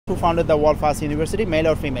Who founded the world first university, male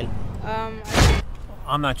or female?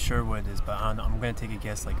 I'm not sure what it is, but I'm going to take a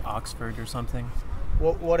guess, like Oxford or something.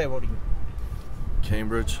 What about you?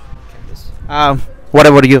 Cambridge. What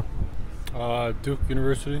about you? Duke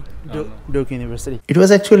University. Duke University. It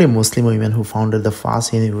was actually a Muslim woman who founded the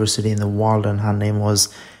first university in the world, and her name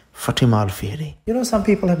was Fatima al-Fihri. You know, some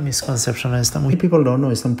people have misconception of Islam. People don't know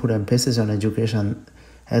Islam put emphasis on education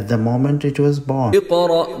at the moment it was born. Today I'm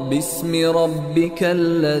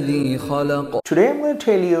going to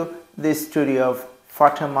tell you the story of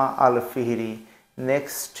Fatima al-Fihri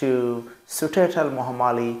next to Sutet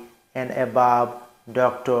al-Muhammali and above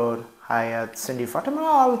Dr. Hayat Sindhi. Fatima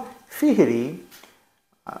al-Fihri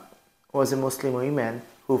was a Muslim woman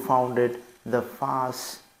who founded the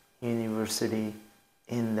first university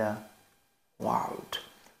in the world.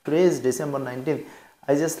 Today is December 19th.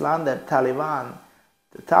 I just learned that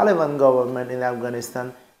the Taliban government in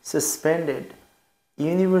Afghanistan suspended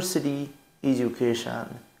university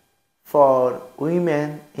education for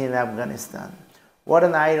women in Afghanistan. What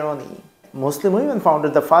an irony. Muslim women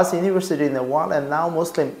founded the first university in the world, and now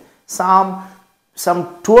some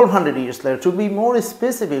 1200 years later, to be more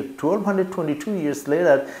specific, 1222 years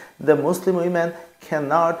later, the Muslim women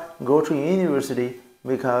cannot go to university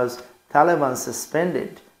because Taliban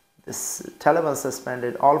suspended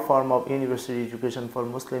all form of university education for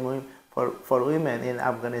Muslim women, for women in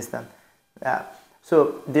Afghanistan.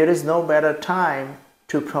 So there is no better time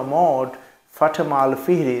to promote Fatima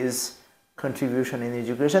al-Fihri's contribution in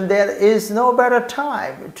education. There is no better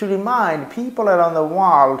time to remind people around the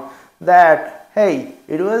world that, hey,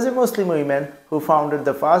 it was a Muslim woman who founded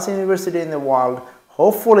the first university in the world.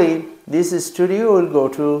 Hopefully this studio will go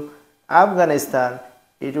to Afghanistan.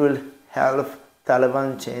 It will help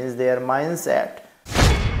Taliban change their mindset.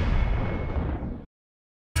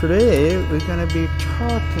 Today we're going to be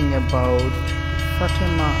talking about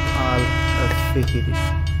Fatima al-Fihri,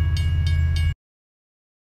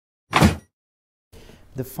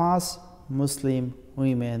 the first Muslim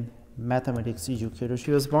woman mathematics educator.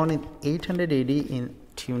 She was born in 800 AD in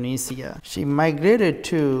Tunisia. She migrated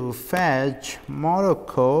to Fez,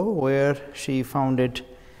 Morocco, where she founded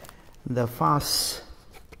the first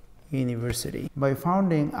university. By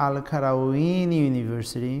founding Al-Qarawiyyin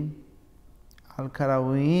University,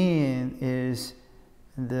 Al-Qarawiyyin is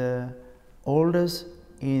the oldest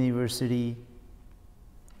university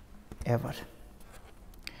ever.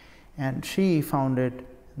 And she founded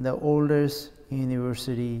the oldest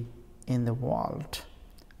university in the world,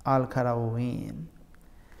 Al-Qarawiyyin.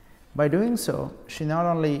 By doing so, she not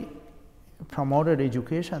only promoted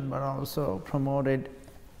education but also promoted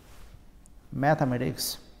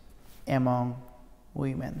mathematics among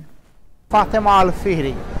women. Fatima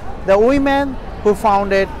al-Fihri, the woman who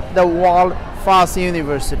founded the world first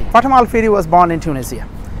university. Fatima al-Fihri was born in Tunisia.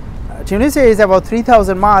 Tunisia is about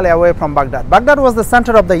 3,000 miles away from Baghdad. Baghdad was the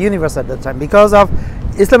center of the universe at that time because of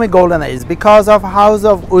Islamic Golden Age, because of House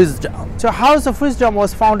of Wisdom. So House of Wisdom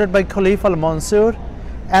was founded by Caliph al-Mansur,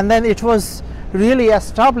 and then it was really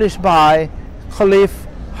established by Caliph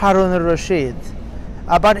Harun al-Rashid.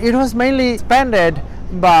 But it was mainly expanded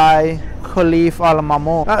by Caliph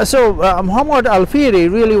al-Mamun. So Muhammad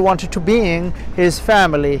al-Fihri really wanted to bring his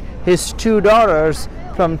family, his two daughters,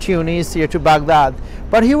 from Tunisia to Baghdad.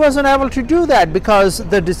 But he wasn't able to do that because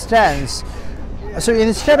the distance. So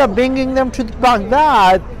instead of bringing them to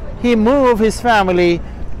Baghdad, he moved his family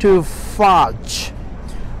to Faj,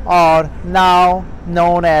 or now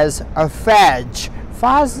known as Faj.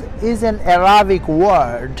 Faj is an Arabic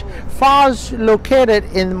word. Faj located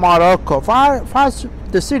in Morocco. Faj,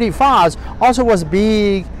 the city Faj also was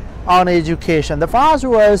big on education. The Faj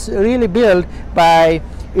was really built by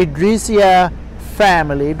Idrisiya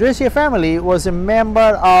family. Idrisiya family was a member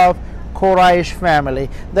of Quraysh family.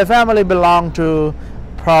 The family belonged to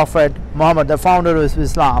Prophet Muhammad, the founder of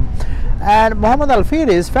Islam. And Muhammad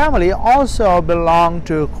al-Fihri's family also belonged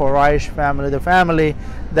to Quraysh family, the family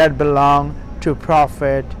that belonged to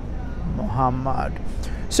Prophet Muhammad.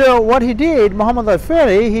 So what he did, Muhammad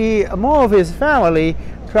al-Fihri, he moved his family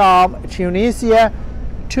from Tunisia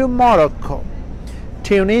to Morocco,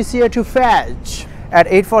 Tunisia to Fez. At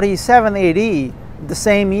 847 AD, the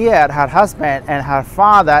same year, her husband and her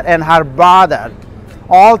father and her brother,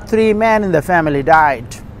 all three men in the family died.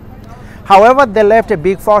 However, they left a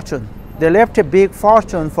big fortune. They left a big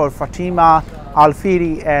fortune for Fatima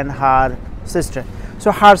al-Fihri and her sister.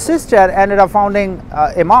 So her sister ended up founding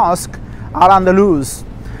a mosque al-Andalus.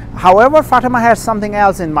 However, Fatima had something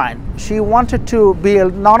else in mind. She wanted to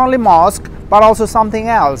build not only mosque but also something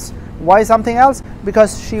else. Why something else?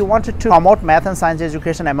 Because she wanted to promote math and science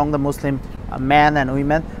education among the Muslim men and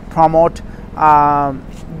women, promote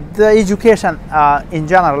the education in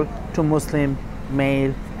general to Muslim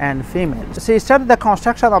male and female. She started the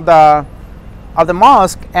construction of the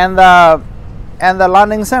mosque and the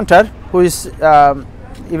learning center, which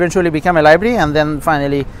eventually became a library and then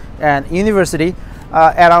finally an university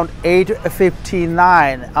around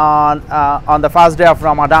 859 on the first day of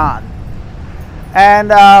Ramadan,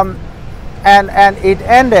 and it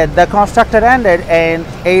ended. The construction ended in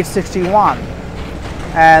 861,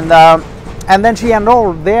 and then she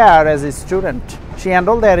enrolled there as a student. She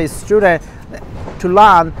enrolled there as a student to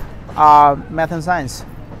learn math and science.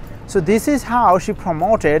 So this is how she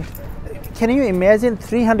promoted. Can you imagine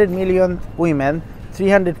 300 million women,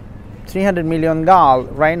 300 million girls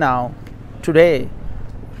right now, today,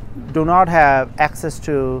 do not have access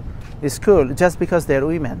to the school just because they're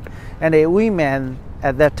women. And a woman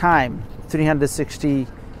at that time,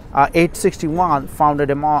 861, founded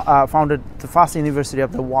the first university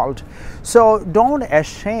of the world. So don't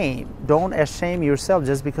shame yourself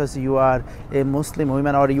just because you are a Muslim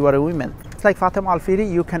woman or you are a woman. It's like Fatima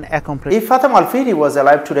al-Fihri, you can accomplish. If Fatima al-Fihri was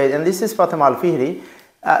alive today, and this is Fatima al-Fihri,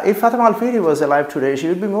 if Fatima al-Fihri was alive today, she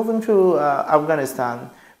would be moving to Afghanistan,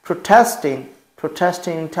 protesting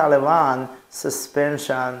Taliban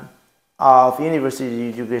suspension of university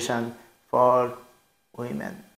education for women.